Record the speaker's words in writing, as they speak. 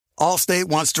Allstate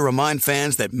wants to remind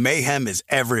fans that mayhem is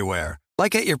everywhere,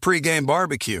 like at your pregame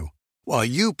barbecue. While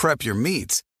you prep your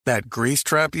meats, that grease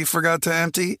trap you forgot to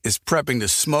empty is prepping to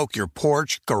smoke your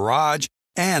porch, garage,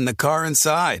 and the car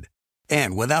inside.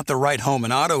 And without the right home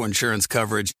and auto insurance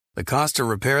coverage, the cost to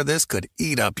repair this could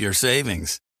eat up your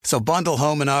savings. So bundle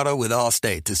home and auto with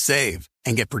Allstate to save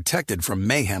and get protected from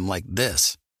mayhem like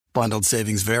this. Bundled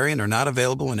savings vary and are not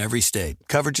available in every state.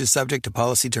 Coverage is subject to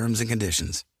policy terms and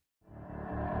conditions.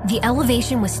 The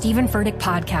Elevation with Stephen Furtick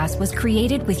podcast was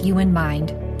created with you in mind.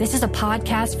 This is a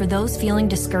podcast for those feeling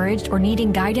discouraged or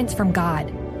needing guidance from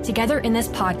God. Together in this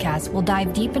podcast, we'll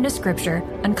dive deep into Scripture,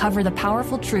 uncover the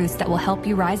powerful truths that will help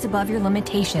you rise above your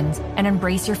limitations and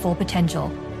embrace your full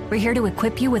potential. We're here to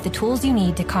equip you with the tools you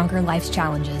need to conquer life's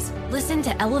challenges. Listen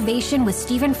to Elevation with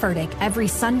Stephen Furtick every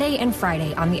Sunday and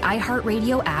Friday on the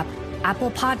iHeartRadio app,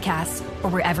 Apple Podcasts, or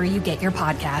wherever you get your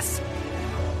podcasts.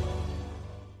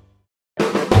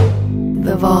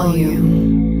 The Volume.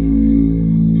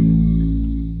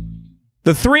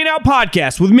 The 3 and Out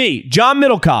podcast with me, John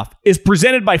Middlecoff, is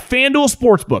presented by FanDuel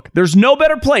Sportsbook. There's no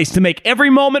better place to make every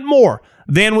moment more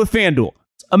than with FanDuel.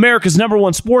 America's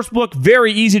 #1 sportsbook,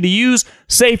 very easy to use,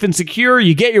 safe and secure.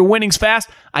 You get your winnings fast.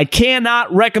 I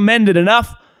cannot recommend it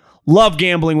enough. Love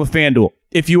gambling with FanDuel.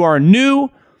 If you are new,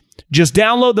 just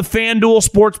download the FanDuel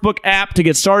Sportsbook app to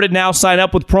get started now. Sign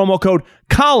up with promo code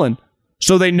Colin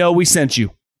so they know we sent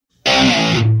you.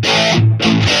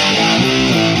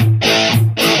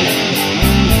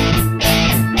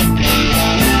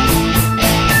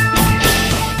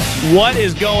 What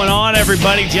is going on,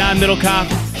 everybody? John Middlecoff,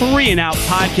 3 and Out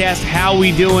podcast. How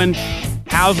we doing?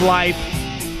 How's life?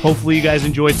 Hopefully you guys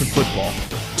enjoyed some football.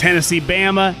 Tennessee,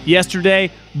 Bama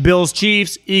yesterday. Bills,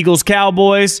 Chiefs. Eagles,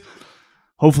 Cowboys.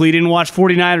 Hopefully you didn't watch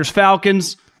 49ers,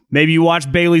 Falcons. Maybe you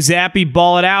watched Bailey Zappi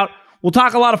ball it out. We'll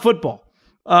talk a lot of football.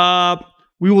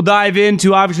 We will dive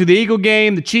into, obviously, the Eagle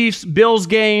game, the Chiefs, Bills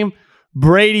game,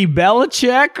 Brady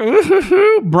Belichick,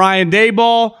 Brian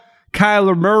Daboll,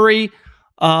 Kyler Murray.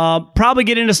 Probably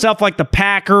get into stuff like the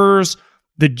Packers,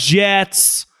 the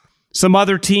Jets, some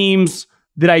other teams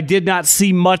that I did not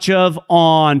see much of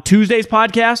on Tuesday's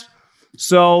podcast.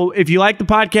 So if you like the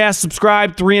podcast,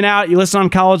 subscribe, 3 and Out. You listen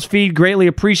on College Feed, greatly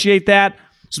appreciate that.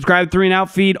 Subscribe to 3 and Out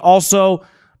feed. Also,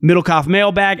 Middlecoff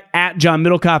Mailbag, at John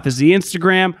Middlecoff is the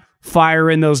Instagram. Fire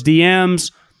in those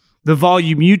DMs. The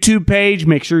Volume YouTube page,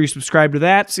 make sure you subscribe to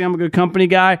that. See, I'm a good company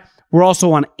guy. We're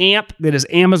also on AMP, that is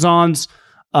Amazon's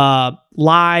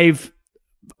live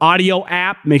audio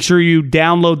app. Make sure you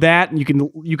download that, and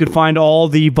you can find all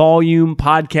the Volume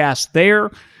podcasts there.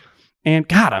 And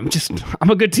God, I'm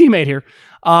a good teammate here.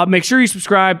 Make sure you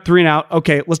subscribe. 3 and Out.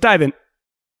 Okay, let's dive in.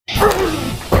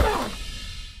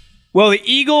 Well, the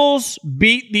Eagles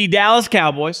beat the Dallas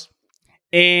Cowboys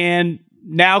and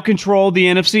now control the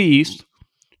NFC East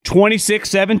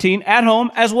 26-17 at home,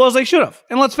 as well as they should have.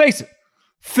 And let's face it,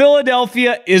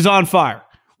 Philadelphia is on fire.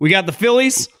 We got the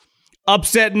Phillies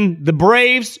upsetting the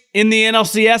Braves in the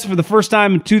NLCS for the first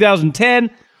time in 2010.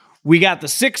 We got the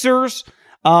Sixers.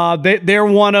 They're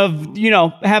one of,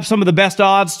 have some of the best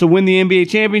odds to win the NBA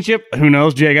championship. Who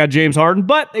knows? Jay got James Harden,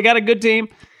 but they got a good team.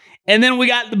 And then we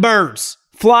got the Birds.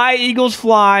 Fly, Eagles,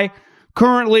 fly.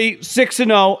 Currently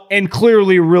 6-0 and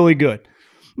clearly really good.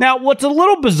 Now, what's a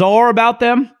little bizarre about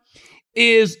them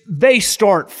is they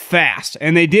start fast,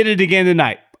 and they did it again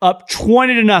tonight, up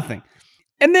 20-0.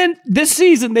 And then this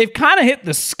season, they've kind of hit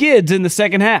the skids in the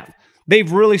second half. They've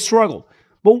really struggled.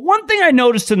 But one thing I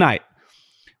noticed tonight,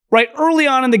 right early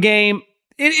on in the game,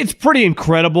 it's pretty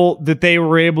incredible that they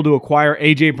were able to acquire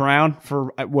A.J. Brown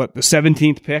for, the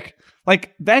 17th pick.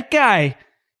 Like, that guy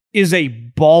is a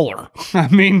baller. I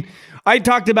mean, I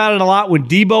talked about it a lot when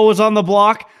Debo was on the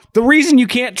block. The reason you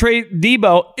can't trade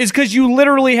Debo is because you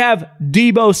literally have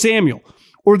Debo Samuel.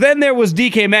 Or then there was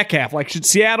DK Metcalf. Like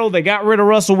Seattle, they got rid of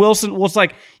Russell Wilson. Well, it's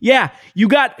like, yeah, you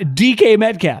got DK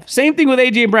Metcalf. Same thing with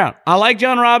A.J. Brown. I like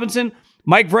John Robinson.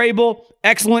 Mike Vrabel,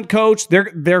 excellent coach.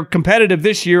 They're competitive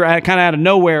this year, kind of out of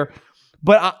nowhere.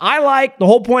 But I like the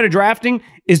whole point of drafting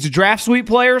is to draft sweet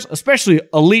players, especially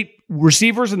elite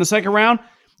receivers in the second round.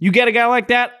 You get a guy like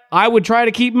that, I would try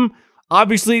to keep him.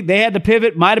 Obviously, they had to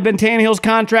pivot. Might have been Tannehill's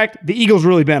contract. The Eagles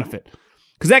really benefit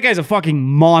because that guy's a fucking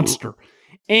monster.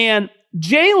 And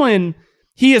Jalen,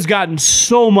 he has gotten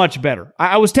so much better.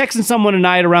 I was texting someone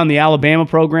tonight around the Alabama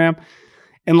program,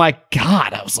 and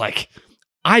God, I was like,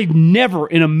 I never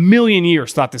in a million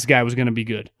years thought this guy was going to be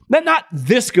good. Not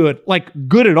this good,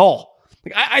 good at all.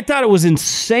 I thought it was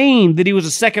insane that he was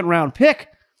a second-round pick.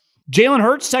 Jalen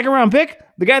Hurts, second-round pick,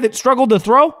 the guy that struggled to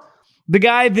throw, the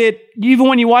guy that even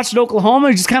when you watched at Oklahoma,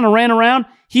 he just kind of ran around.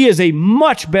 He is a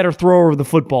much better thrower of the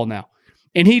football now.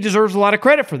 And he deserves a lot of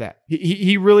credit for that.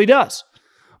 He really does.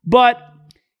 But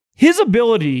his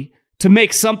ability to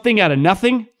make something out of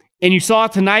nothing, and you saw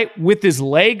it tonight with his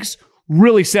legs,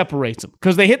 really separates him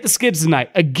because they hit the skids tonight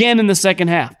again in the second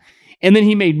half. And then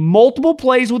he made multiple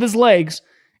plays with his legs,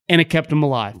 and it kept him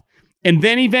alive. And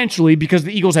then eventually, because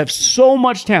the Eagles have so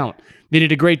much talent, they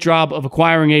did a great job of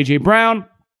acquiring A.J. Brown.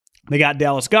 They got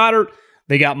Dallas Goedert.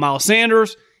 They got Miles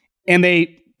Sanders. And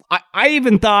I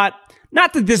even thought,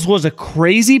 not that this was a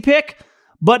crazy pick,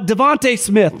 but Devontae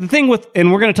Smith, the thing with,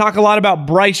 and we're going to talk a lot about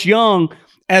Bryce Young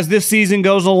as this season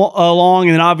goes along,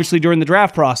 and then obviously during the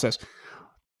draft process.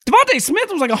 Devontae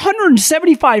Smith was like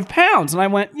 175 pounds. And I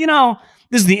went,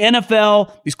 this is the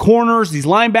NFL. These corners, these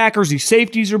linebackers, these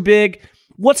safeties are big.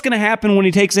 What's going to happen when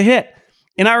he takes a hit?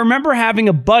 And I remember having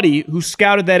a buddy who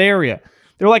scouted that area.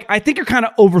 They're like, I think you're kind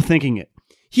of overthinking it.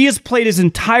 He has played his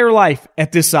entire life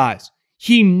at this size.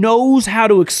 He knows how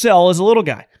to excel as a little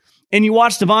guy. And you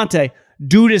watch Devontae,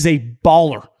 dude is a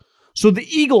baller. So the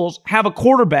Eagles have a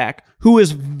quarterback who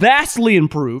is vastly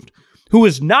improved, who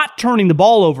is not turning the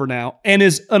ball over now, and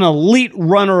is an elite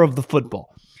runner of the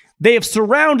football. They have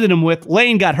surrounded him with,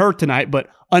 Lane got hurt tonight, but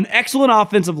an excellent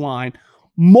offensive line,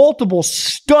 multiple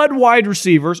stud wide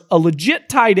receivers, a legit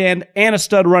tight end, and a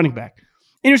stud running back.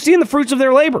 And you're seeing the fruits of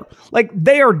their labor. Like,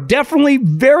 they are definitely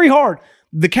very hard.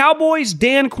 The Cowboys,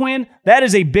 Dan Quinn, that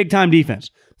is a big-time defense.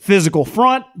 Physical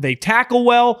front, they tackle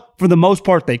well. For the most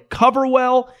part, they cover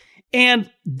well. And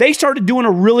they started doing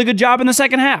a really good job in the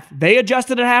second half. They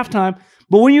adjusted at halftime.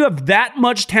 But when you have that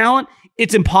much talent,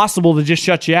 it's impossible to just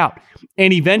shut you out.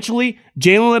 And eventually,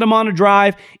 Jalen led him on a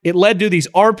drive. It led to these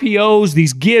RPOs,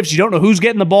 these gives. You don't know who's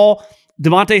getting the ball.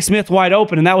 Devontae Smith wide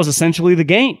open, and that was essentially the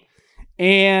game.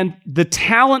 And the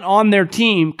talent on their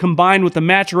team combined with the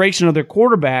maturation of their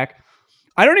quarterback,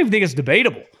 I don't even think it's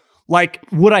debatable. Like,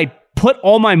 would I put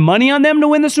all my money on them to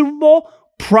win the Super Bowl?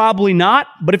 Probably not.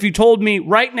 But if you told me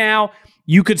right now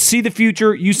you could see the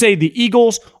future, you say the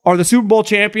Eagles are the Super Bowl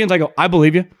champions, I go, I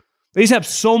believe you. They just have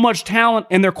so much talent,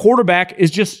 and their quarterback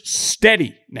is just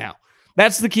steady now.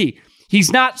 That's the key.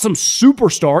 He's not some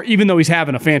superstar, even though he's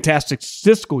having a fantastic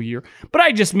statistical year. But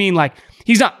I just mean, like,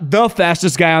 he's not the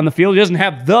fastest guy on the field. He doesn't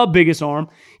have the biggest arm.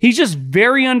 He's just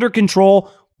very under control,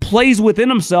 plays within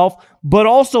himself, but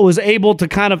also is able to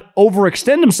kind of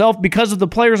overextend himself because of the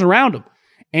players around him.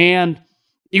 And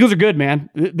Eagles are good, man.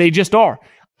 They just are.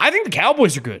 I think the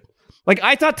Cowboys are good. Like,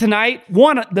 I thought tonight,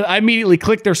 I immediately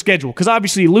clicked their schedule because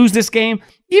obviously you lose this game.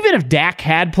 Even if Dak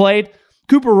had played,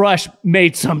 Cooper Rush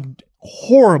made some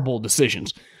horrible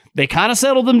decisions. They kind of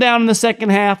settled them down in the second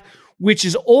half, which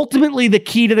is ultimately the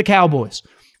key to the Cowboys.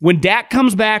 When Dak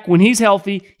comes back, when he's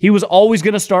healthy, he was always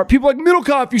going to start. People are like,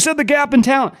 Middlekauff, you said the gap in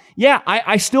talent. Yeah,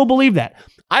 I still believe that.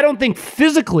 I don't think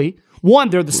physically, one,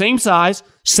 they're the same size,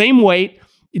 same weight.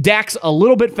 Dak's a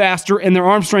little bit faster, and their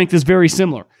arm strength is very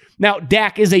similar. Now,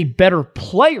 Dak is a better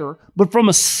player, but from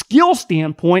a skill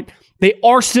standpoint, they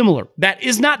are similar. That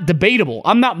is not debatable.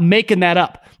 I'm not making that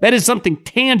up. That is something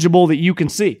tangible that you can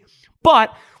see.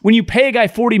 But when you pay a guy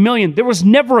 $40 million, there was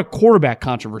never a quarterback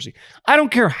controversy. I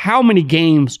don't care how many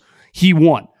games he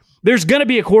won. There's going to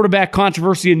be a quarterback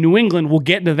controversy in New England. We'll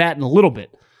get into that in a little bit.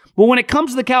 But when it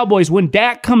comes to the Cowboys, when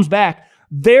Dak comes back,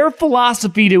 their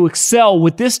philosophy to excel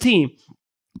with this team,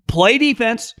 play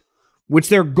defense, which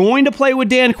they're going to play with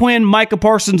Dan Quinn, Micah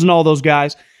Parsons, and all those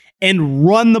guys, and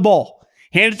run the ball.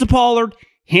 Hand it to Pollard,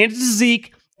 hand it to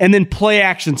Zeke, and then play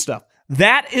action stuff.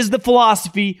 That is the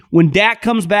philosophy when Dak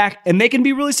comes back, and they can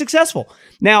be really successful.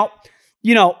 Now,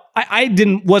 I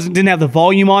didn't have the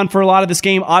volume on for a lot of this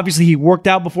game. Obviously, he worked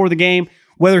out before the game.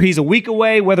 Whether he's a week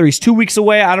away, whether he's 2 weeks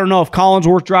away, I don't know if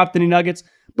Collinsworth dropped any nuggets.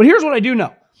 But here's what I do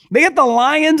know. They get the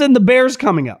Lions and the Bears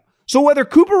coming up. So whether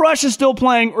Cooper Rush is still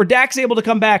playing or Dak's able to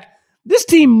come back, this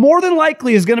team more than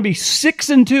likely is going to be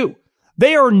 6-2.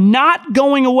 They are not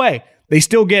going away. They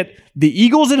still get the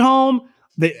Eagles at home.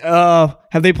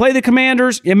 Have they played the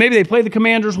Commanders? Yeah, maybe they played the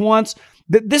Commanders once.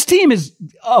 This team is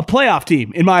a playoff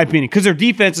team, in my opinion, because their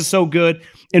defense is so good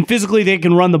and physically they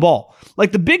can run the ball.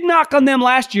 Like, the big knock on them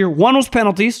last year, one was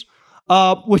penalties,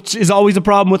 which is always a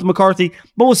problem with McCarthy,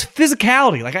 but was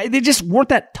physicality. Like, they just weren't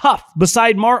that tough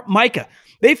beside Micah.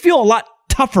 They feel a lot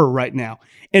tougher right now.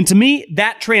 And to me,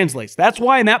 that translates. That's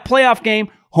why in that playoff game,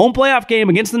 home playoff game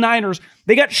against the Niners,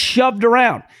 they got shoved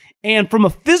around. And from a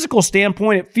physical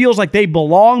standpoint, it feels like they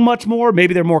belong much more.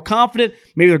 Maybe they're more confident.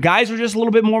 Maybe their guys are just a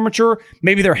little bit more mature.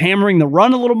 Maybe they're hammering the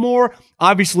run a little more.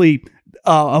 Obviously,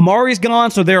 Amari's gone,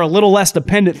 so they're a little less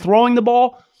dependent throwing the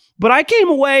ball. But I came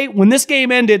away, when this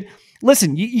game ended,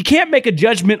 listen, you can't make a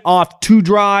judgment off 2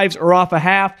 drives or off a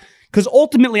half, because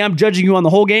ultimately I'm judging you on the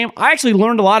whole game. I actually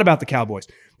learned a lot about the Cowboys.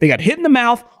 They got hit in the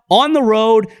mouth On the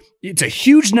road, it's a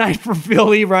huge night for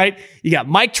Philly, right? You got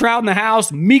Mike Trout in the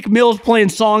house, Meek Mill's playing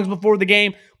songs before the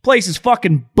game. Place is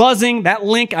fucking buzzing. That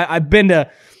link, I've been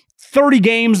to 30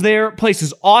 games there. Place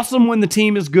is awesome when the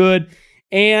team is good.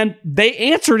 And they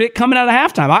answered it coming out of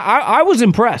halftime. I was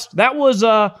impressed. That was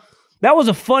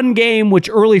a fun game, which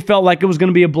early felt like it was going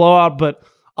to be a blowout, but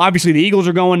obviously the Eagles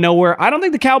are going nowhere. I don't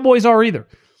think the Cowboys are either.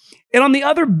 And on the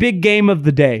other big game of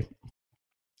the day,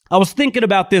 I was thinking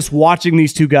about this watching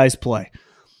these two guys play.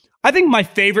 I think my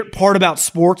favorite part about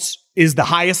sports is the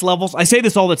highest levels. I say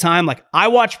this all the time. Like, I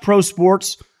watch pro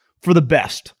sports for the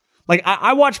best. Like,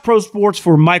 I watch pro sports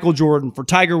for Michael Jordan, for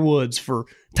Tiger Woods, for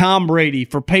Tom Brady,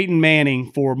 for Peyton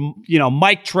Manning, for,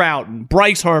 Mike Trout and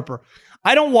Bryce Harper.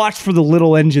 I don't watch for the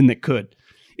little engine that could.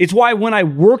 It's why when I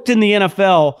worked in the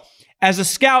NFL, as a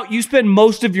scout, you spend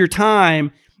most of your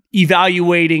time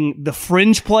evaluating the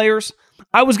fringe players.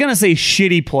 I was going to say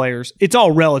shitty players. It's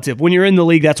all relative. When you're in the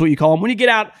league, that's what you call them. When you get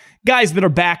out, guys that are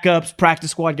backups,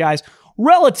 practice squad guys,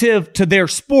 relative to their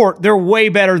sport, they're way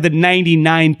better than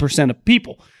 99% of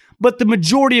people. But the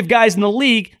majority of guys in the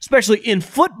league, especially in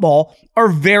football, are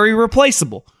very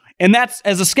replaceable. And that's,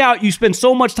 as a scout, you spend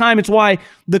so much time. It's why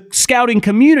the scouting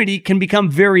community can become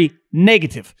very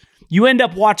negative. You end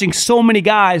up watching so many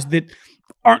guys that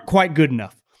aren't quite good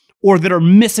enough or that are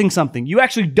missing something. You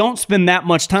actually don't spend that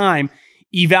much time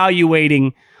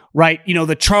evaluating, right?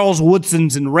 The Charles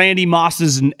Woodsons and Randy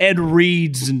Mosses and Ed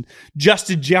Reeds and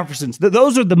Justin Jeffersons.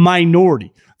 Those are the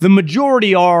minority. The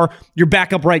majority are your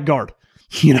backup right guard,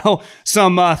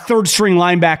 some third string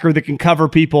linebacker that can cover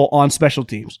people on special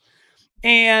teams.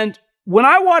 And when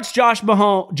I watch Josh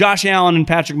Allen and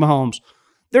Patrick Mahomes,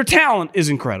 their talent is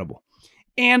incredible.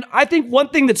 And I think one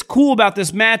thing that's cool about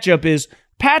this matchup is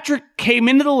Patrick came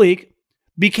into the league,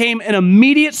 became an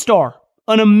immediate star,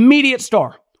 won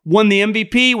the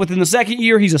MVP. Within the second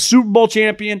year, he's a Super Bowl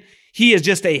champion. He is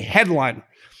just a headliner.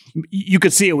 You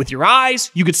could see it with your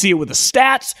eyes. You could see it with the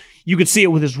stats. You could see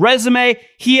it with his resume.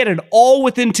 He had it all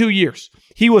within 2 years.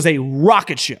 He was a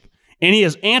rocket ship, and he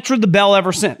has answered the bell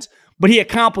ever since. But he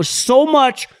accomplished so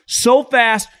much, so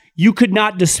fast, you could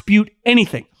not dispute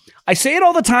anything. I say it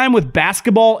all the time with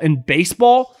basketball and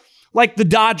baseball, like the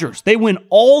Dodgers. They win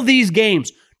all these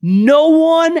games. No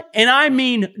one, and I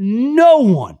mean no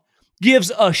one,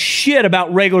 gives a shit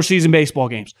about regular season baseball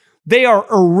games. They are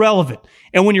irrelevant.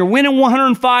 And when you're winning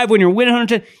 105, when you're winning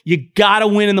 110, you got to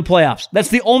win in the playoffs. That's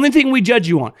the only thing we judge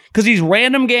you on. Because these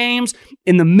random games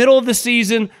in the middle of the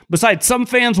season, besides some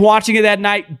fans watching it that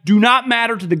night, do not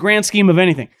matter to the grand scheme of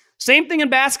anything. Same thing in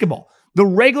basketball. The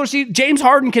regular season, James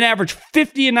Harden can average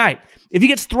 50 a night. If he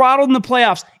gets throttled in the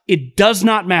playoffs, it does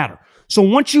not matter. So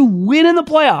once you win in the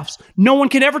playoffs, no one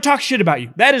can ever talk shit about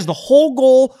you. That is the whole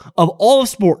goal of all of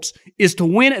sports, is to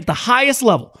win at the highest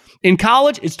level. In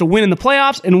college, it's to win in the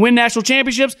playoffs and win national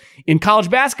championships. In college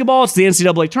basketball, it's the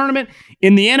NCAA tournament.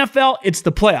 In the NFL, it's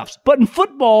the playoffs. But in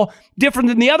football, different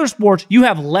than the other sports, you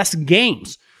have less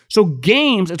games. So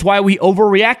games, it's why we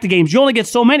overreact to games. You only get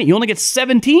so many. You only get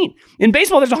 17. In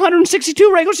baseball, there's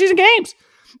 162 regular season games.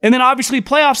 And then obviously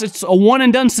playoffs, it's a one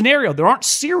and done scenario. There aren't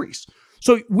series.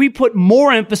 So we put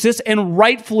more emphasis, and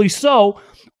rightfully so,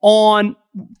 on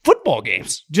football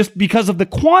games just because of the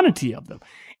quantity of them.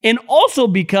 And also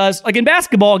because, like in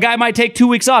basketball, a guy might take 2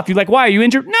 weeks off. You're like, why? Are you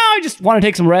injured? No, I just want to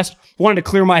take some rest. Wanted to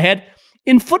clear my head.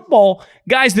 In football,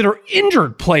 guys that are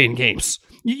injured play in games.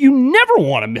 You never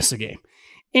want to miss a game.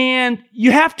 And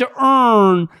you have to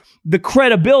earn the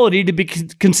credibility to be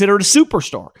considered a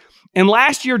superstar. And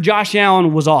last year, Josh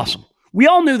Allen was awesome. We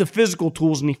all knew the physical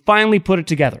tools, and he finally put it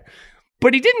together.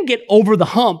 But he didn't get over the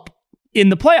hump in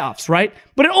the playoffs, right?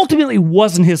 But it ultimately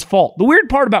wasn't his fault. The weird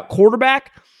part about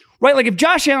quarterback, right? Like if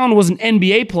Josh Allen was an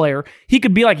NBA player, he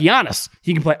could be like Giannis.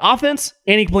 He can play offense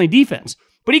and he can play defense.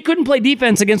 But he couldn't play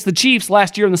defense against the Chiefs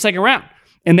last year in the second round.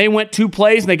 And they went 2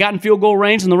 plays and they got in field goal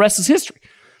range, and the rest is history.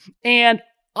 And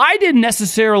I didn't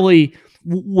necessarily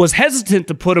was hesitant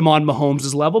to put him on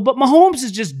Mahomes' level, but Mahomes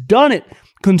has just done it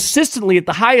consistently at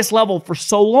the highest level for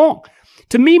so long.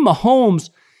 To me, Mahomes,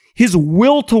 his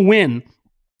will to win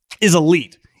is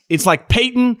elite. It's like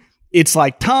Peyton. It's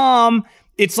like Tom.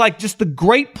 It's like just the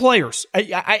great players.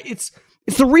 It's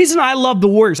the reason I love the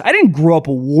Warriors. I didn't grow up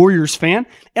a Warriors fan.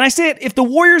 And I say it, if the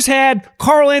Warriors had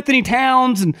Karl Anthony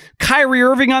Towns and Kyrie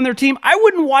Irving on their team, I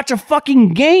wouldn't watch a fucking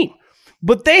game.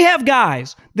 But they have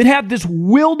guys that have this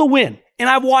will to win. And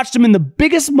I've watched them in the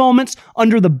biggest moments,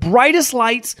 under the brightest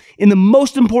lights, in the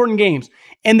most important games.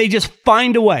 And they just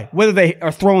find a way, whether they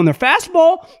are throwing their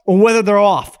fastball or whether they're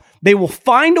off. They will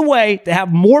find a way to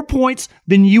have more points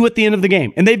than you at the end of the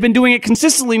game. And they've been doing it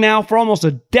consistently now for almost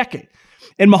a decade.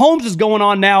 And Mahomes is going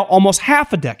on now almost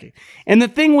half a decade. And the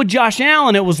thing with Josh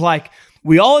Allen, it was like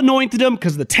we all anointed him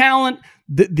because of the talent,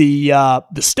 the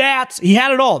stats. He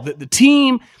had it all, the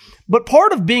team. But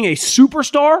part of being a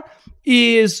superstar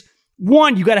is,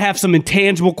 one, you got to have some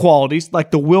intangible qualities,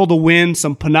 like the will to win,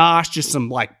 some panache, just some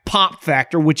like pop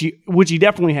factor, which he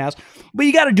definitely has. But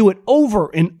you got to do it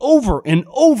over and over and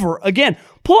over again.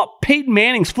 Pull up Peyton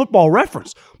Manning's Football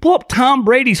Reference. Pull up Tom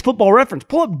Brady's Football Reference.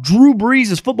 Pull up Drew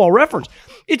Brees' Football Reference.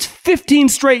 It's 15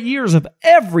 straight years of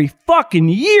every fucking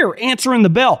year answering the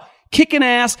bell, kicking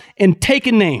ass, and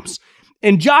taking names.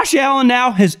 And Josh Allen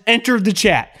now has entered the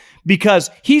chat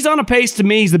because he's on a pace. To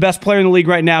me, he's the best player in the league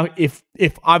right now. If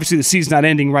obviously the season's not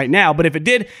ending right now, but if it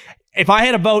did, if I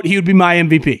had a vote, he would be my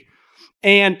MVP.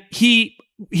 And he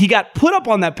got put up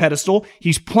on that pedestal.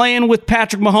 He's playing with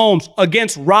Patrick Mahomes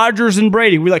against Rodgers and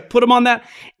Brady. We put him on that,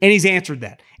 and he's answered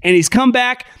that. And he's come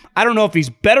back. I don't know if he's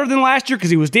better than last year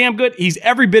because he was damn good. He's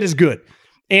every bit as good.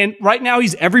 And right now,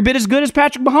 he's every bit as good as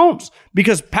Patrick Mahomes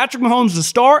because Patrick Mahomes is a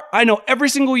star. I know every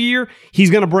single year he's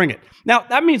going to bring it. Now,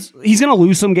 that means he's going to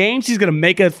lose some games. He's going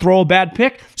to throw a bad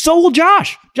pick. So will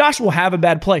Josh. Josh will have a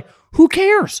bad play. Who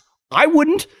cares? I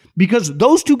wouldn't, because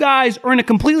those two guys are in a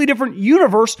completely different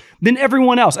universe than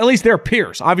everyone else. At least they're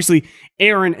peers. Obviously,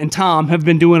 Aaron and Tom have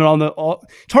been doing it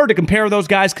it's hard to compare those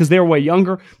guys because they're way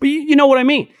younger, but you know what I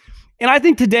mean. And I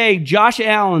think today, Josh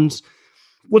Allen's,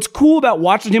 what's cool about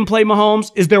watching him play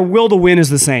Mahomes is their will to win is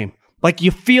the same. Like,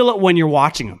 you feel it when you're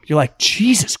watching him. You're like,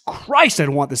 Jesus Christ, I'd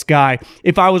want this guy.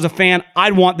 If I was a fan,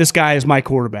 I'd want this guy as my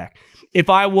quarterback. If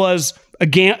I was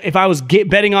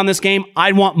betting on this game,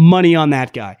 I'd want money on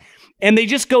that guy. And they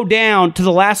just go down to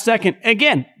the last second.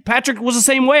 Again, Patrick was the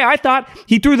same way. I thought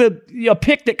he threw a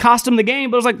pick that cost him the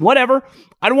game, but I was like, whatever.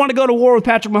 I don't want to go to war with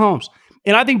Patrick Mahomes.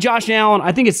 And I think Josh Allen,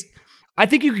 I think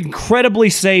you can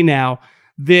credibly say now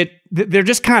that they're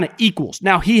just kind of equals.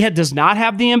 Now, he does not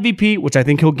have the MVP, which I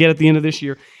think he'll get at the end of this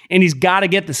year, and he's got to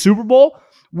get the Super Bowl,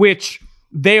 which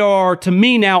they are, to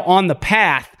me, now on the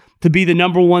path to be the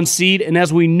number one seed. And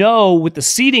as we know, with the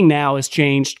seeding now has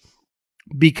changed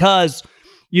because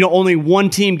only one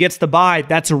team gets the bye.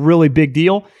 That's a really big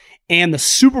deal. And the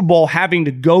Super Bowl having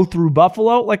to go through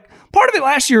Buffalo, part of it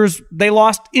last year is they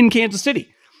lost in Kansas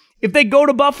City. If they go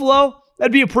to Buffalo,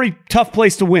 that'd be a pretty tough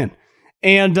place to win.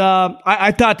 And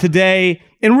I thought today,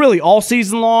 and really all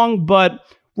season long, but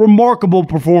remarkable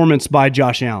performance by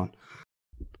Josh Allen.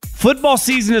 Football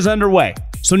season is underway,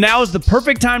 so now is the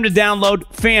perfect time to download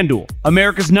FanDuel,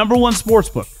 America's #1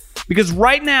 sportsbook. Because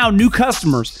right now, new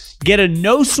customers get a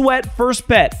no-sweat first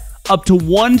bet up to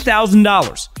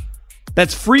 $1,000.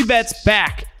 That's free bets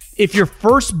back if your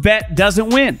first bet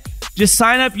doesn't win. Just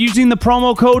sign up using the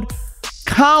promo code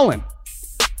Colin.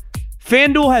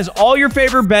 FanDuel has all your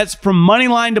favorite bets from money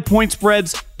line to point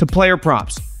spreads to player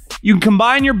props. You can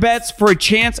combine your bets for a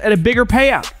chance at a bigger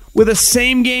payout with a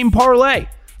same-game parlay.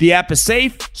 The app is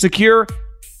safe, secure,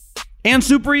 and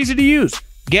super easy to use.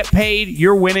 Get paid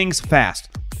your winnings fast.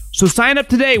 So sign up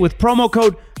today with promo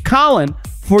code Colin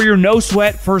for your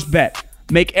no-sweat first bet.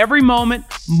 Make every moment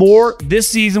more this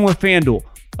season with FanDuel,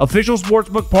 official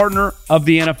sportsbook partner of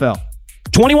the NFL.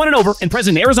 21 and over and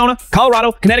present in Arizona,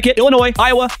 Colorado, Connecticut, Illinois,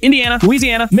 Iowa, Indiana,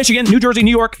 Louisiana, Michigan, New Jersey,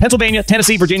 New York, Pennsylvania,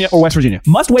 Tennessee, Virginia, or West Virginia.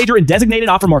 Must wager in designated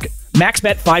offer market. Max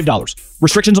bet $5.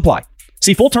 Restrictions apply.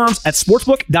 See full terms at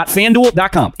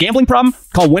sportsbook.fanduel.com. Gambling problem?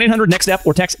 Call 1-800-NEXT-STEP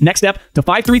or text NEXT-STEP to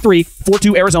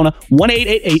 533-42 Arizona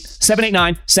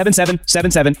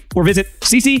 1-888-789-7777 or visit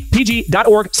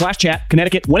ccpg.org/chat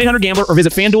Connecticut 1-800-GAMBLER or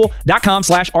visit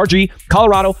fanduel.com/RG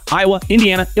Colorado, Iowa,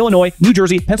 Indiana, Illinois, New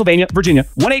Jersey, Pennsylvania, Virginia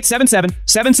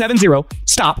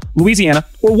 1-877-770-STOP Louisiana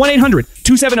or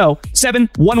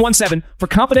 1-800-270-7117 for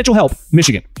confidential help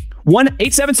Michigan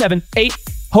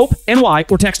 1-877-8-HOPE-NY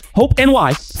or text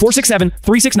HOPE-NY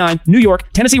 467-369 New York,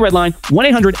 Tennessee Redline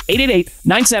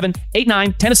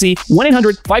 1-800-888-9789 Tennessee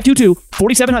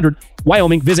 1-800-522-4700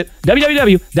 Wyoming. Visit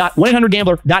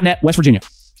www.1800gambler.net West Virginia.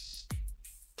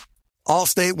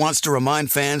 Allstate wants to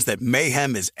remind fans that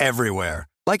mayhem is everywhere,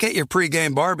 like at your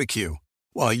pregame barbecue.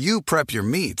 While you prep your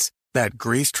meats, that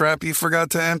grease trap you forgot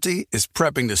to empty is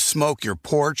prepping to smoke your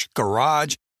porch,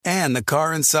 garage, and the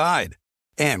car inside.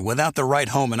 And without the right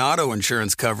home and auto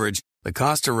insurance coverage, the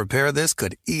cost to repair this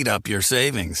could eat up your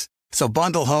savings. So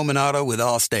bundle home and auto with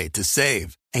Allstate to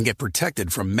save and get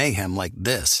protected from mayhem like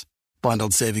this.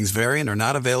 Bundled savings vary and are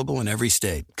not available in every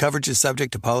state. Coverage is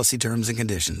subject to policy terms and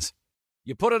conditions.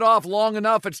 You put it off long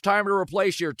enough, it's time to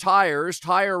replace your tires.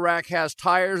 Tire Rack has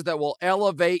tires that will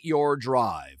elevate your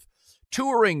drive.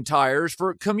 Touring tires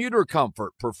for commuter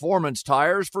comfort, performance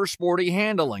tires for sporty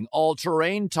handling,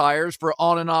 all-terrain tires for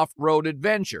on and off-road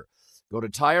adventure. Go to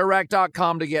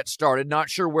TireRack.com to get started. Not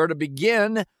sure where to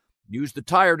begin? Use the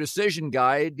Tire Decision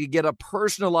Guide to get a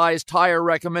personalized tire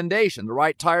recommendation. The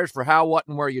right tires for how, what,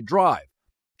 and where you drive.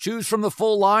 Choose from the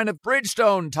full line of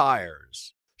Bridgestone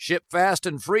tires. Ship fast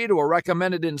and free to a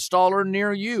recommended installer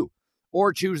near you.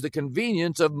 Or choose the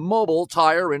convenience of mobile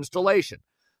tire installation.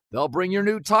 They'll bring your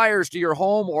new tires to your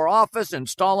home or office and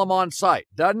install them on site.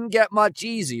 Doesn't get much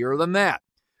easier than that.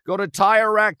 Go to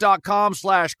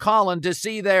TireRack.com/Colin to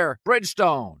see their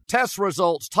Bridgestone test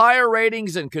results, tire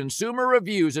ratings, and consumer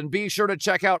reviews, and be sure to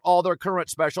check out all their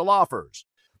current special offers.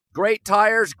 Great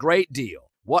tires, great deal.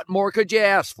 What more could you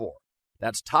ask for?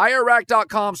 That's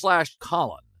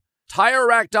TireRack.com/Colin.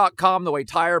 TireRack.com, the way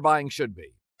tire buying should be.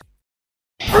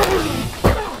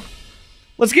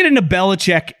 Let's get into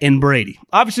Belichick and Brady.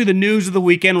 Obviously, the news of the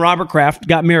weekend, Robert Kraft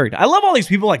got married. I love all these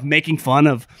people like making fun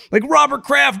of like Robert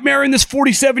Kraft marrying this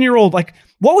 47-year-old. Like,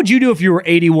 what would you do if you were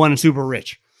 81 and super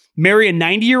rich? Marry a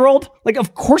 90-year-old? Like,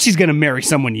 of course he's going to marry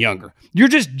someone younger. You're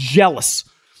just jealous.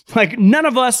 Like, none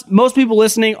of us, most people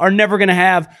listening, are never going to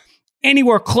have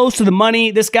anywhere close to the money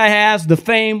this guy has, the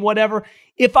fame, whatever.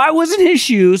 If I was in his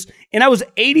shoes and I was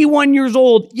 81 years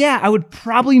old, yeah, I would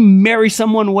probably marry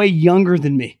someone way younger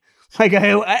than me. Like,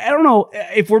 I don't know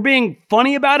if we're being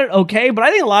funny about it, okay, but I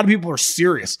think a lot of people are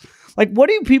serious. Like, what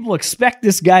do people expect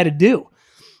this guy to do?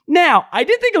 Now, I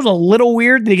did think it was a little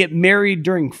weird that he get married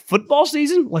during football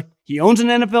season. Like, he owns an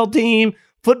NFL team,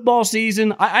 football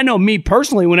season. I know me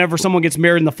personally, whenever someone gets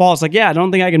married in the fall, it's like, yeah, I don't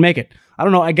think I can make it. I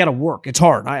don't know, I got to work. It's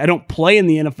hard. I don't play in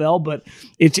the NFL, but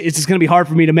it's just going to be hard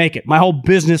for me to make it. My whole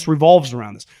business revolves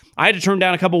around this. I had to turn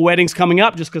down a couple weddings coming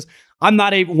up just because I'm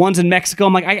not able. One's in Mexico.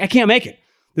 I'm like, I can't make it.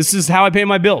 This is how I pay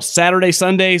my bills. Saturday,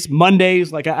 Sundays,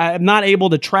 Mondays. Like, I'm not able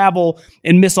to travel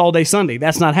and miss all day Sunday.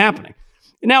 That's not happening.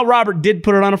 And now Robert did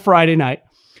put it on a Friday night.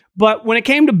 But when it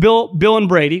came to Bill and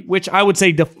Brady, which I would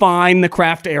say define the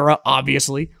Kraft era,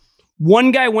 obviously,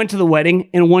 one guy went to the wedding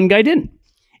and one guy didn't.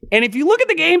 And if you look at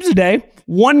the games today,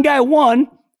 one guy won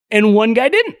and one guy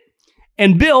didn't.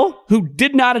 And Bill, who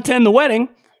did not attend the wedding,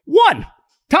 won.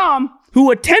 Tom, who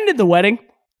attended the wedding,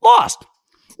 lost.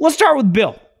 Let's start with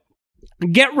Bill.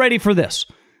 Get ready for this.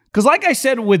 Because like I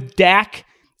said with Dak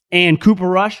and Cooper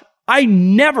Rush, I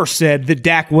never said that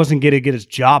Dak wasn't going to get his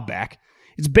job back.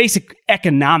 It's basic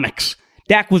economics.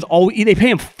 Dak was always, they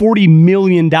pay him $40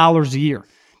 million a year.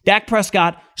 Dak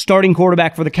Prescott, starting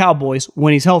quarterback for the Cowboys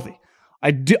when he's healthy.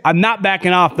 I'm not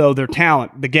backing off, though. Their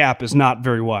talent, the gap is not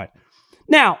very wide.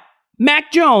 Now,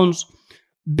 Mac Jones,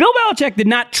 Bill Belichick did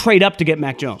not trade up to get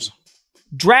Mac Jones.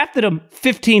 Drafted him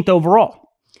 15th overall.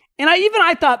 And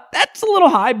I thought, that's a little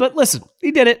high, but listen, he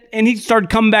did it, and he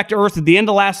started coming back to earth at the end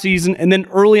of last season, and then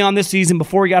early on this season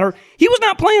before he got hurt, he was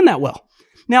not playing that well.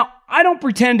 Now, I don't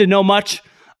pretend to know much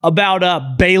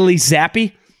about Bailey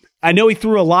Zappi. I know he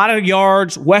threw a lot of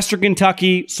yards, Western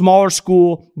Kentucky, smaller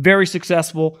school, very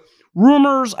successful.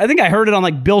 Rumors, I think I heard it on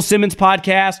like Bill Simmons'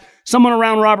 podcast, someone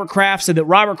around Robert Kraft said that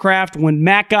Robert Kraft, when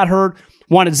Mac got hurt,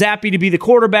 wanted Zappi to be the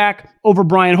quarterback over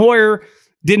Brian Hoyer.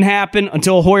 Didn't happen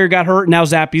until Hoyer got hurt. Now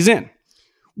Zappi's in.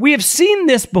 We have seen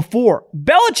this before.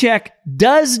 Belichick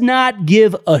does not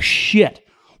give a shit.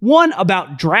 One,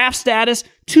 about draft status.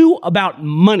 Two, about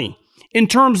money. In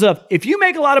terms of, if you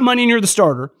make a lot of money and you're the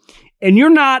starter, and you're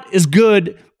not as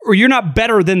good, or you're not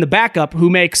better than the backup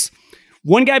who makes,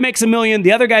 one guy makes $1 million,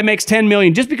 the other guy makes $10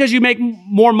 million. Just because you make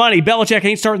more money, Belichick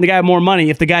ain't starting the guy with more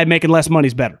money if the guy making less money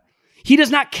is better. He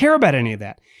does not care about any of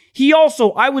that. He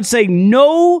also, I would say,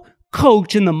 no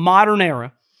coach in the modern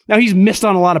era, now he's missed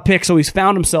on a lot of picks, so he's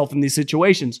found himself in these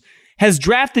situations, has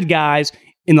drafted guys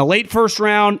in the late first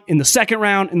round, in the second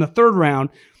round, in the third round,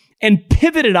 and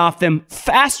pivoted off them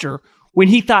faster when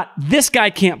he thought, this guy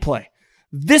can't play.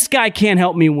 This guy can't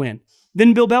help me win,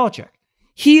 than Bill Belichick.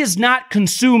 He is not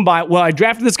consumed by, well, I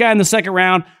drafted this guy in the second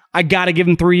round, I got to give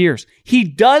him 3 years. He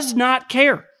does not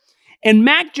care. And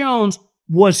Mac Jones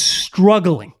was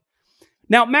struggling.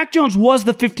 Now, Mac Jones was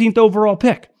the 15th overall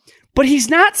pick. But he's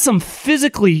not some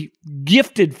physically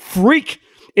gifted freak.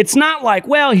 It's not like,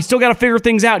 well, he's still got to figure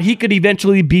things out. He could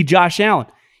eventually be Josh Allen.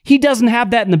 He doesn't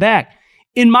have that in the bag.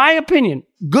 In my opinion,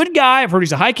 good guy. I've heard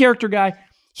he's a high character guy.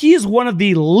 He is one of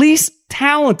the least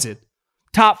talented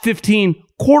top 15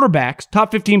 quarterbacks, top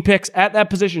 15 picks at that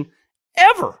position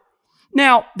ever.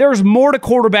 Now, there's more to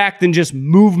quarterback than just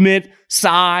movement,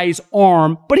 size,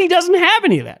 arm, but he doesn't have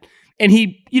any of that. And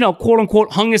he, quote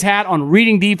unquote, hung his hat on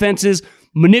reading defenses,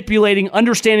 manipulating,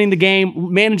 understanding the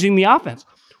game, managing the offense.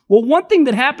 Well, one thing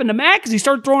that happened to Mac is he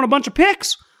started throwing a bunch of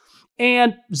picks.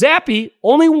 And Zappi,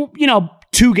 only,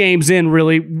 2 games in,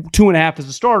 really, 2.5 as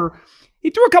a starter, he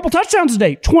threw a couple touchdowns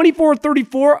today,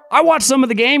 24-34. I watched some of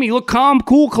the game. He looked calm,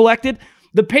 cool, collected.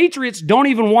 The Patriots don't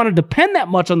even want to depend that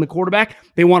much on the quarterback.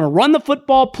 They want to run the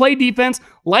football, play defense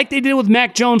like they did with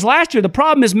Mac Jones last year. The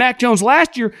problem is Mac Jones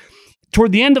last year,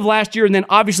 toward the end of last year and then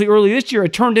obviously early this year,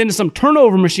 it turned into some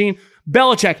turnover machine.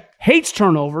 Belichick hates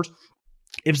turnovers.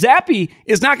 If Zappe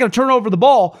is not going to turn over the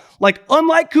ball, like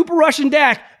unlike Cooper Rush and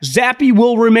Dak, Zappe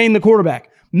will remain the quarterback.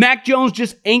 Mac Jones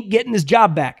just ain't getting his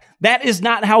job back. That is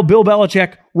not how Bill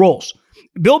Belichick rolls.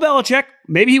 Bill Belichick,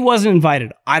 maybe he wasn't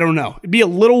invited. I don't know. It'd be a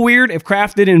little weird if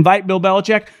Kraft didn't invite Bill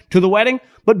Belichick to the wedding,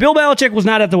 but Bill Belichick was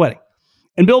not at the wedding.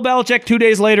 And Bill Belichick 2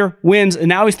 days later wins, and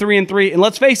now he's 3-3. And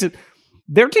let's face it,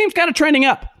 their team's kind of trending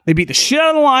up. They beat the shit out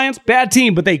of the Lions, bad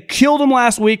team, but they killed them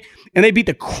last week, and they beat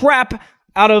the crap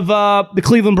out of the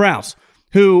Cleveland Browns,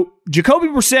 who Jacoby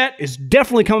Brissett is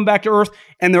definitely coming back to earth,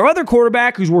 and their other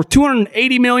quarterback, who's worth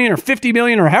 $280 million or $50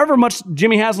 million or however much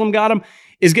Jimmy Haslam got him,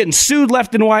 is getting sued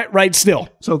left and right still.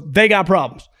 So they got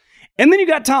problems. And then you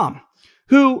got Tom,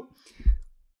 who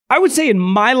I would say in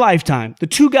my lifetime, the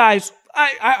two guys,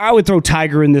 I would throw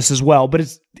Tiger in this as well, but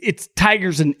it's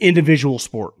Tiger's an individual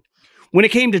sport. When it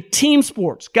came to team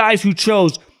sports, guys who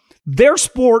chose their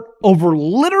sport over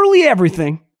literally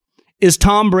everything is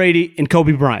Tom Brady and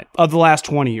Kobe Bryant of the last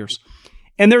 20 years.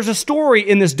 And there's a story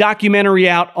in this documentary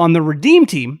out on the Redeem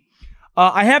Team.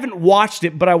 I haven't watched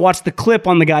it, but I watched the clip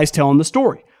on the guys telling the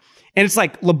story. And it's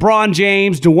like LeBron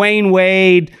James, Dwayne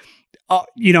Wade,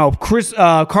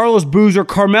 Carlos Boozer,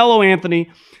 Carmelo Anthony.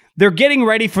 They're getting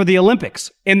ready for the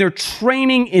Olympics, and they're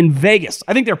training in Vegas.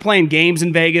 I think they're playing games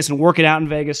in Vegas and working out in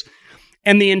Vegas.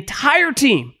 And the entire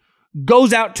team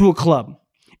goes out to a club.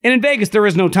 And in Vegas, there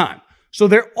is no time. So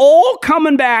they're all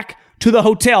coming back to the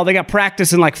hotel. They got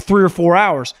practice in like 3 or 4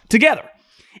 hours together.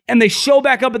 And they show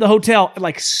back up at the hotel at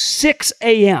like 6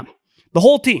 a.m., the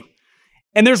whole team.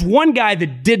 And there's one guy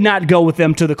that did not go with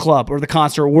them to the club or the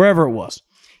concert or wherever it was.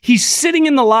 He's sitting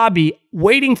in the lobby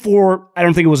waiting for, I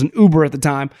don't think it was an Uber at the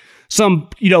time, some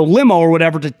limo or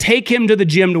whatever to take him to the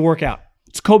gym to work out.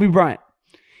 It's Kobe Bryant.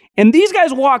 And these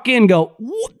guys walk in and go,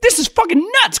 this is fucking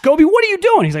nuts, Kobe. What are you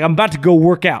doing? He's like, I'm about to go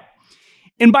work out.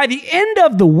 And by the end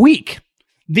of the week,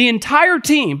 the entire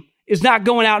team is not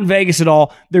going out in Vegas at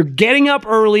all. They're getting up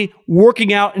early,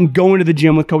 working out, and going to the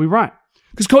gym with Kobe Bryant.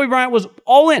 Because Kobe Bryant was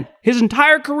all in his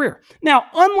entire career. Now,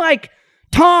 unlike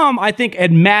Tom, I think,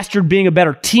 had mastered being a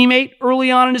better teammate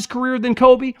early on in his career than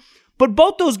Kobe, but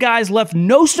both those guys left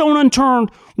no stone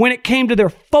unturned when it came to their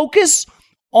focus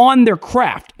on their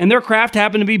craft. And their craft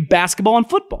happened to be basketball and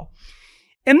football.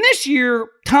 And this year,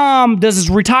 Tom does his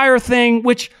retire thing,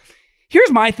 which,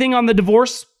 here's my thing on the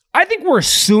divorce. I think we're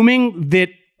assuming that,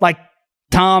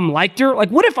 Tom liked her.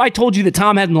 What if I told you that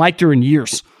Tom hadn't liked her in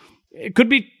years? It could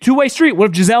be two-way street. What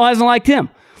if Giselle hasn't liked him?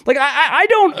 I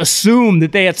don't assume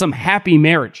that they had some happy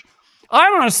marriage. I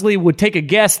honestly would take a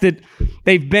guess that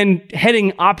they've been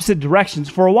heading opposite directions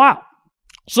for a while.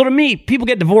 So to me, people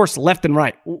get divorced left and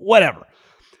right, whatever.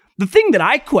 The thing that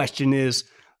I question is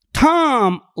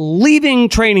Tom leaving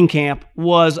training camp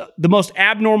was the most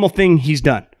abnormal thing he's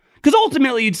done. Because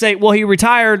ultimately you'd say, well, he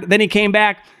retired, then he came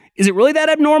back. Is it really that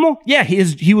abnormal? Yeah,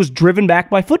 he was driven back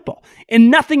by football.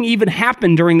 And nothing even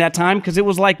happened during that time because it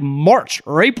was like March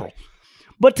or April.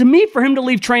 But to me, for him to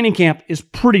leave training camp is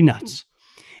pretty nuts.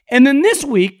 And then this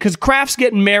week, because Kraft's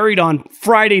getting married on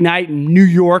Friday night in New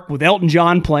York with Elton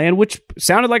John playing, which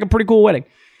sounded like a pretty cool wedding,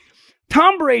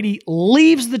 Tom Brady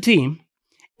leaves the team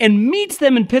and meets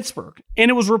them in Pittsburgh. And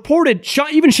it was reported,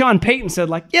 even Sean Payton said,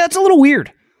 yeah, it's a little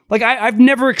weird. I've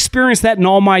never experienced that in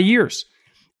all my years.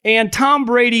 And Tom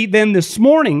Brady then this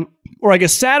morning, or I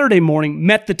guess Saturday morning,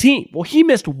 met the team. Well, he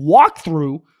missed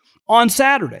walkthrough on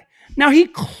Saturday. Now, he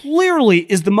clearly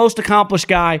is the most accomplished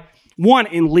guy, one,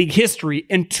 in league history,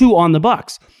 and two, on the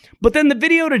Bucs. But then the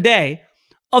video today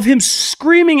of him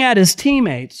screaming at his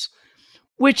teammates,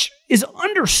 which is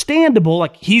understandable,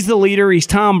 he's the leader, he's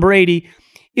Tom Brady.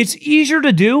 It's easier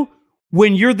to do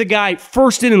when you're the guy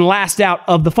first in and last out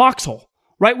of the foxhole,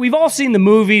 right? We've all seen the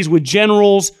movies with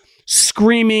generals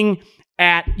screaming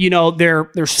at,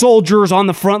 their soldiers on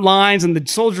the front lines, and the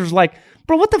soldiers like,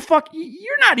 bro, what the fuck?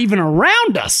 You're not even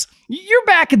around us. You're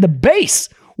back at the base.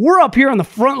 We're up here on the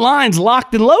front lines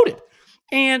locked and loaded.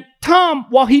 And Tom,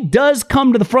 while he does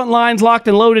come to the front lines locked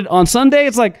and loaded on Sunday,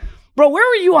 it's like, bro, where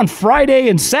were you on Friday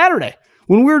and Saturday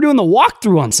when we were doing the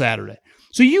walkthrough on Saturday?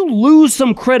 So you lose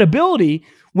some credibility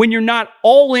when you're not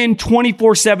all in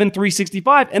 24/7,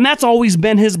 365. And that's always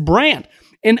been his brand.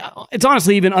 And it's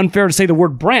honestly even unfair to say the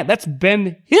word brand. That's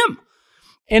been him.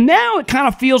 And now it kind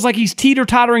of feels like he's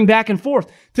teeter-tottering back and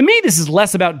forth. To me, this is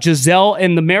less about Giselle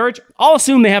and the marriage. I'll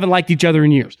assume they haven't liked each other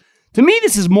in years. To me,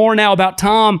 this is more now about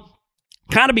Tom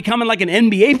kind of becoming like an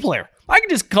NBA player. I can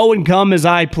just go and come as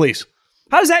I please.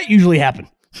 How does that usually happen?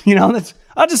 You're not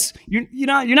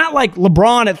like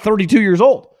LeBron at 32 years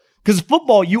old. Because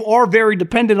football, you are very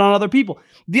dependent on other people.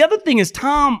 The other thing is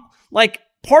Tom,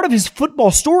 part of his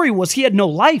football story was he had no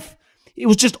life. It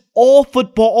was just all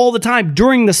football all the time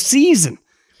during the season.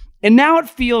 And now it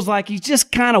feels like he's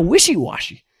just kind of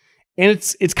wishy-washy. And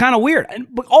it's kind of weird,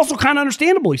 but also kind of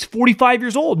understandable. He's 45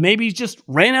 years old. Maybe he's just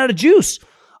ran out of juice.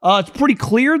 It's pretty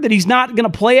clear that he's not going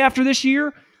to play after this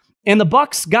year. And the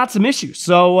Bucs got some issues.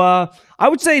 So I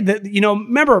would say that,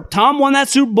 remember, Tom won that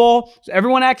Super Bowl. So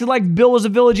everyone acted like Bill was a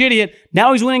village idiot.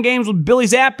 Now he's winning games with Billy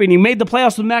Zappi, and he made the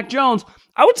playoffs with Mac Jones.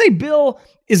 I would say Bill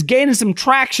is gaining some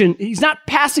traction. He's not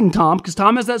passing Tom because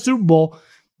Tom has that Super Bowl.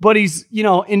 But he's,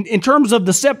 in terms of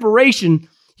the separation,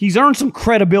 he's earned some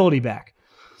credibility back.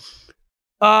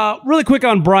 Really quick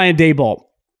on Brian Daboll.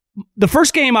 The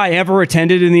first game I ever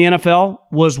attended in the NFL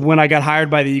was when I got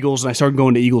hired by the Eagles and I started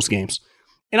going to Eagles games.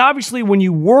 And obviously, when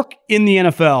you work in the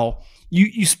NFL,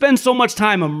 you spend so much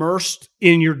time immersed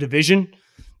in your division.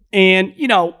 And,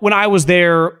 when I was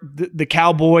there, the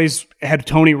Cowboys had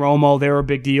Tony Romo. They were a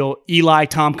big deal.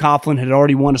 Tom Coughlin had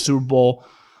already won a Super Bowl.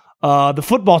 The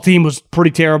football team was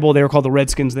pretty terrible. They were called the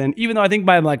Redskins then, even though I think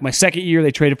by my second year,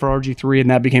 they traded for RG3, and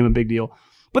that became a big deal.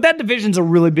 But that division's a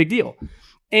really big deal.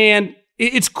 And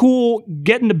it's cool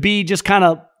getting to be just kind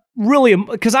of really,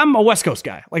 because I'm a West Coast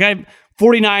guy. I'm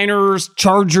 49ers,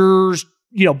 Chargers,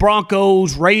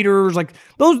 Broncos, Raiders,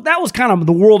 that was kind of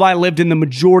the world I lived in the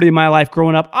majority of my life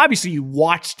growing up. Obviously, you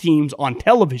watch teams on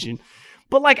television,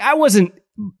 but I wasn't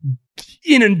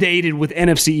inundated with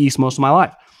NFC East most of my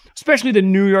life, especially the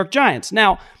New York Giants.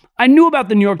 Now, I knew about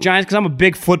the New York Giants because I'm a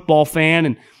big football fan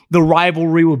and the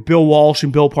rivalry with Bill Walsh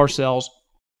and Bill Parcells.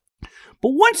 But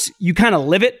once you kind of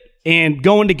live it and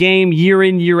go into game year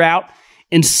in, year out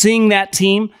and seeing that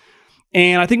team,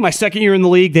 and I think my second year in the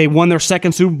league, they won their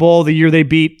second Super Bowl the year they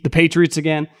beat the Patriots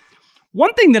again.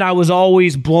 One thing that I was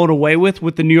always blown away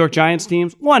with the New York Giants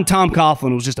teams, one, Tom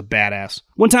Coughlin was just a badass.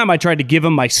 One time I tried to give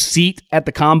him my seat at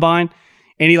the Combine,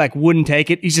 and he wouldn't take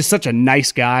it. He's just such a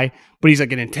nice guy, but he's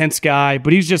an intense guy,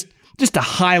 but he's just a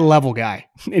high-level guy.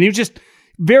 And he was just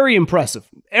very impressive.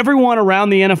 Everyone around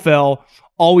the NFL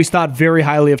always thought very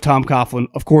highly of Tom Coughlin.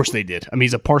 Of course they did. I mean,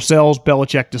 he's a Parcells,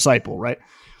 Belichick disciple, right?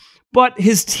 But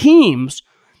his teams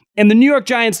and the New York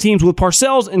Giants teams with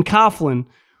Parcells and Coughlin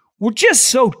were just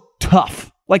so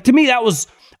tough. To me,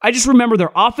 I just remember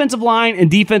their offensive line and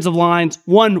defensive lines,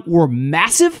 one, were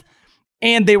massive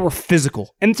and they were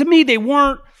physical. And to me, they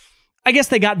weren't, I guess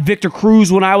they got Victor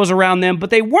Cruz when I was around them, but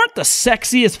they weren't the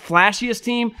sexiest, flashiest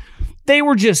team. They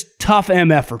were just tough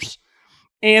MFers.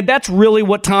 And that's really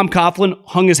what Tom Coughlin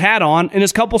hung his hat on in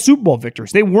his couple Super Bowl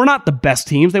victories. They were not the best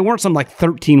teams. They weren't some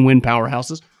 13-win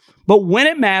powerhouses. But when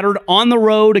it mattered, on the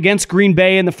road against Green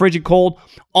Bay in the frigid cold,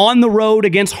 on the road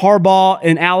against Harbaugh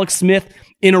and Alex Smith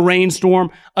in a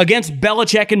rainstorm, against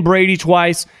Belichick and Brady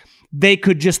twice, they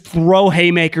could just throw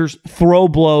haymakers, throw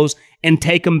blows, and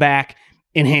take them back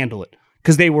and handle it.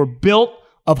 Because they were built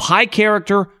of high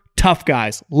character, tough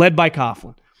guys, led by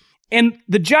Coughlin. And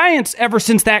the Giants, ever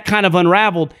since that kind of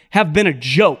unraveled, have been a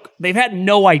joke. They've had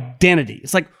no identity.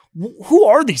 It's who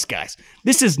are these guys?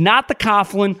 This is not the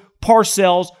Coughlin,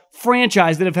 Parcells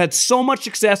franchise that have had so much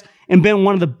success and been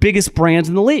one of the biggest brands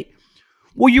in the league.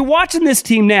 Well, you're watching this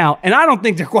team now, and I don't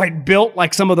think they're quite built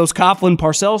like some of those Coughlin,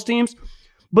 Parcells teams,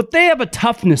 but they have a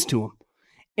toughness to them.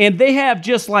 And they have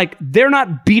just they're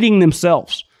not beating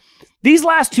themselves. These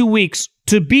last 2 weeks,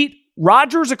 to beat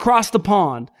Rodgers across the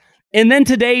pond, and then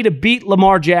today to beat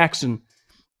Lamar Jackson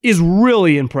is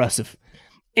really impressive.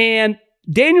 And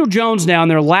Daniel Jones now in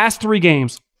their last 3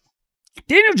 games,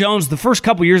 Daniel Jones, the first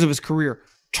couple years of his career,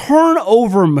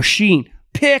 turnover machine,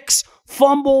 picks,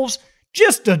 fumbles,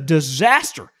 just a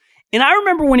disaster. And I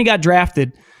remember when he got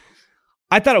drafted,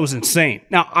 I thought it was insane.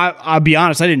 Now, I'll be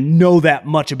honest, I didn't know that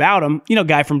much about him,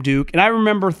 guy from Duke. And I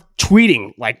remember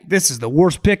tweeting, this is the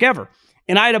worst pick ever.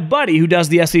 And I had a buddy who does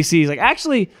the SEC. He's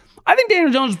actually, I think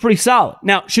Daniel Jones is pretty solid.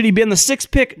 Now, should he be in the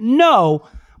 6th pick? No.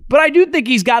 But I do think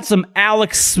he's got some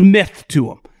Alex Smith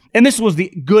to him. And this was the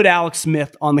good Alex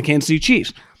Smith on the Kansas City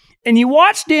Chiefs. And you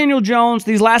watch Daniel Jones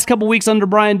these last couple weeks under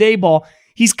Brian Daboll,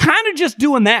 he's kind of just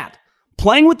doing that.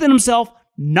 Playing within himself,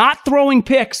 not throwing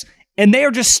picks, and they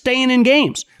are just staying in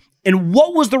games. And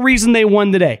what was the reason they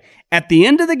won today? At the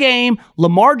end of the game,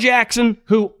 Lamar Jackson,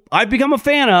 who I've become a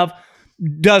fan of,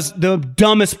 does the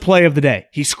dumbest play of the day.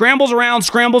 He scrambles around,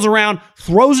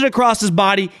 throws it across his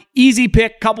body, easy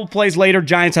pick, couple plays later,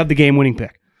 Giants have the game-winning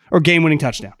pick, or game-winning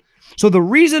touchdown. So the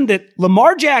reason that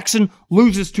Lamar Jackson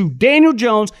loses to Daniel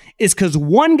Jones is because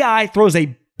one guy throws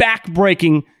a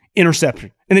back-breaking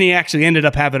interception. And then he actually ended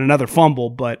up having another fumble,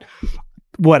 but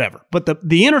whatever. But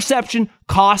the interception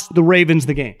cost the Ravens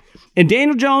the game. And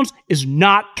Daniel Jones is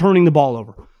not turning the ball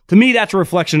over. To me, that's a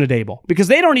reflection of Daboll because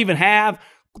they don't even have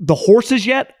the horses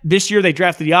yet. This year, they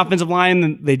drafted the offensive line,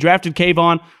 and they drafted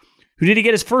Kayvon. Who did he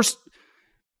get his first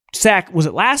sack? Was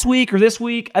it last week or this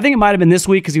week? I think it might have been this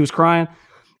week because he was crying.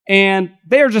 And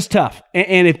they are just tough.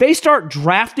 And if they start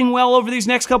drafting well over these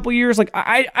next couple of years, like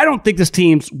I don't think this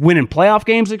team's winning playoff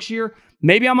games next year.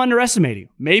 Maybe I'm underestimating.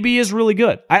 Maybe he is really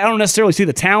good. I don't necessarily see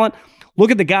the talent. Look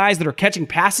at the guys that are catching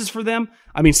passes for them.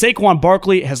 I mean, Saquon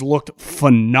Barkley has looked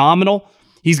phenomenal.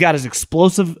 He's got his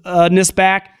explosiveness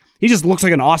back. He just looks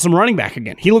like an awesome running back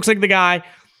again. He looks like the guy,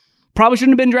 probably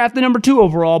shouldn't have been drafted number 2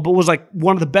 overall, but was like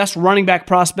one of the best running back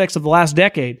prospects of the last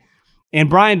decade. And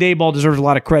Brian Daboll deserves a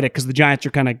lot of credit because the Giants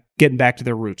are kind of getting back to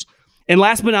their roots. And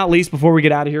last but not least, before we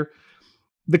get out of here,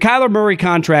 the Kyler Murray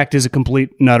contract is a complete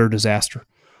and utter disaster.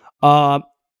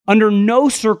 Under no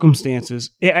circumstances,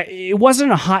 it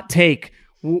wasn't a hot take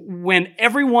when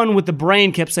everyone with the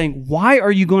brain kept saying, why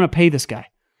are you going to pay this guy?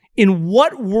 In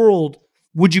what world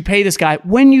would you pay this guy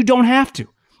when you don't have to?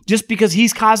 Just because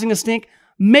he's causing a stink?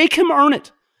 Make him earn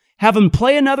it. Have him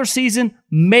play another season.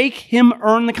 Make him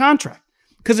earn the contract.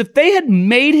 Because if they had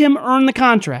made him earn the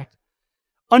contract,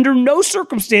 under no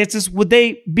circumstances would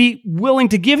they be willing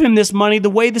to give him this money the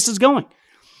way this is going.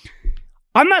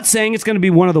 I'm not saying it's going to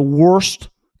be one of the worst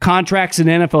contracts in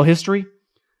NFL history,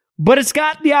 but it's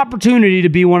got the opportunity to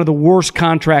be one of the worst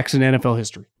contracts in NFL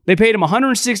history. They paid him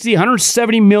 $160,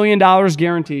 $170 million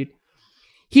guaranteed.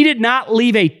 He did not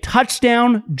leave a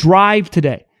touchdown drive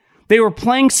today. They were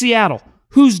playing Seattle,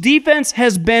 whose defense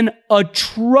has been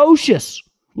atrocious.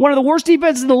 One of the worst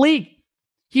defenses in the league.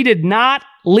 He did not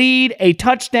lead a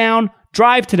touchdown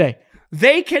drive today.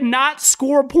 They cannot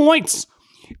score points.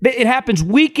 It happens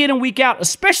week in and week out,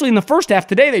 especially in the first half.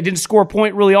 Today, they didn't score a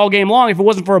point really all game long. If it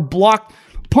wasn't for a blocked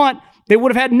punt, they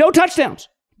would have had no touchdowns.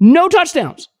 No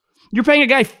touchdowns. You're paying a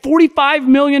guy $45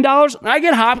 million. I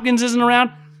get Hopkins isn't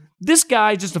around. This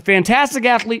guy's just a fantastic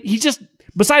athlete. He just,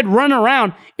 beside running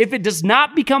around, if it does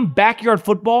not become backyard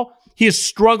football, he is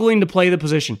struggling to play the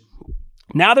position.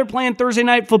 Now they're playing Thursday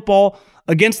night football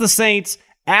against the Saints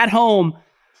at home.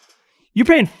 You're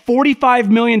paying $45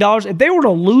 million. If they were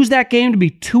to lose that game to be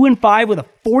 2-5 with a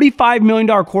 $45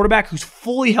 million quarterback who's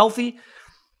fully healthy,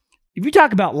 if you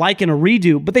talk about liking a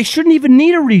redo, but they shouldn't even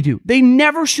need a redo. They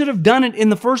never should have done it in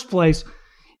the first place.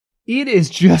 It is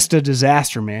just a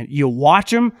disaster, man. You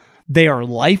watch them, they are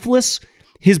lifeless.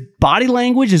 His body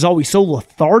language is always so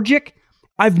lethargic.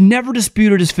 I've never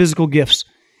disputed his physical gifts.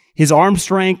 His arm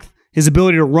strength, his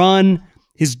ability to run,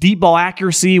 his deep ball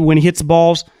accuracy when he hits the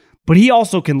balls, but he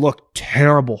also can look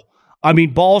terrible. I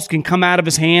mean, balls can come out of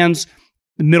his hands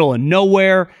in the middle of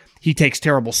nowhere. He takes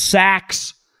terrible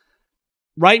sacks.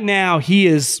 Right now,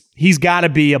 he's got to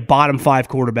be a bottom 5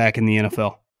 quarterback in the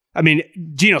NFL. I mean,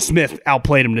 Geno Smith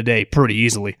outplayed him today pretty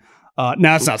easily. Now,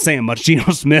 that's not saying much.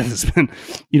 Geno Smith has been,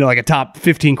 like a top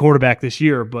 15 quarterback this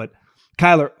year, but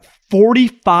Kyler,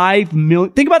 $45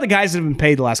 million. Think about the guys that have been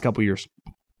paid the last couple of years.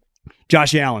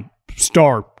 Josh Allen,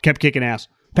 star, kept kicking ass.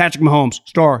 Patrick Mahomes,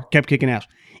 star, kept kicking ass.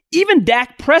 Even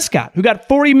Dak Prescott, who got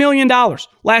 $40 million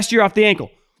last year off the ankle.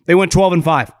 They went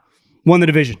 12-5, won the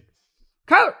division.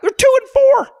 Kyler, they're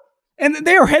 2-4, and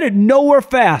they are headed nowhere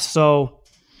fast. So,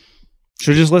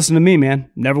 should just listen to me,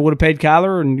 man. Never would have paid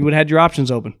Kyler, and you would have had your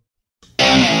options open.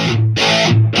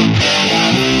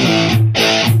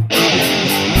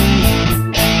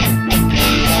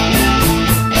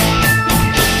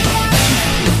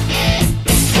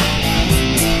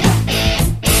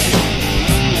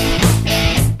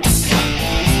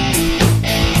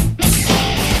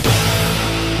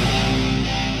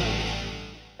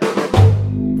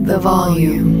 The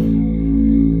volume.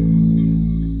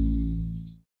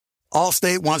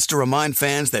 Allstate wants to remind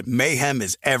fans that mayhem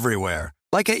is everywhere,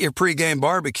 like at your pregame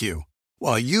barbecue.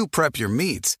 While you prep your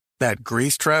meats, that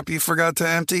grease trap you forgot to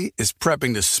empty is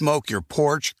prepping to smoke your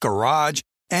porch, garage,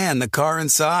 and the car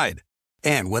inside.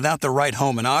 And without the right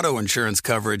home and auto insurance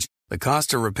coverage, the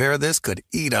cost to repair this could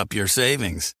eat up your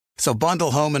savings. So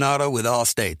bundle home and auto with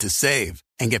Allstate to save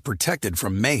and get protected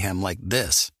from mayhem like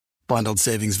this. Bundled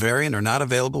savings vary and are not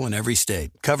available in every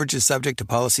state. Coverage is subject to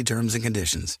policy terms and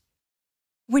conditions.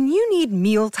 When you need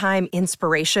mealtime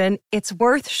inspiration, it's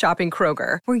worth shopping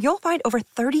Kroger, where you'll find over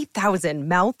 30,000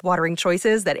 mouth-watering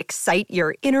choices that excite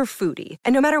your inner foodie.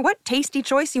 And no matter what tasty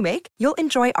choice you make, you'll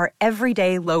enjoy our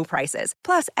everyday low prices,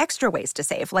 plus extra ways to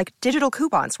save, like digital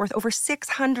coupons worth over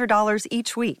 $600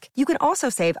 each week. You can also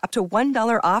save up to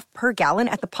 $1 off per gallon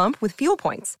at the pump with fuel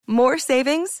points. More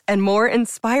savings and more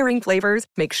inspiring flavors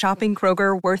make shopping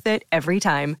Kroger worth it every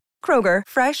time. Kroger,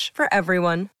 fresh for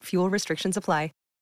everyone. Fuel restrictions apply.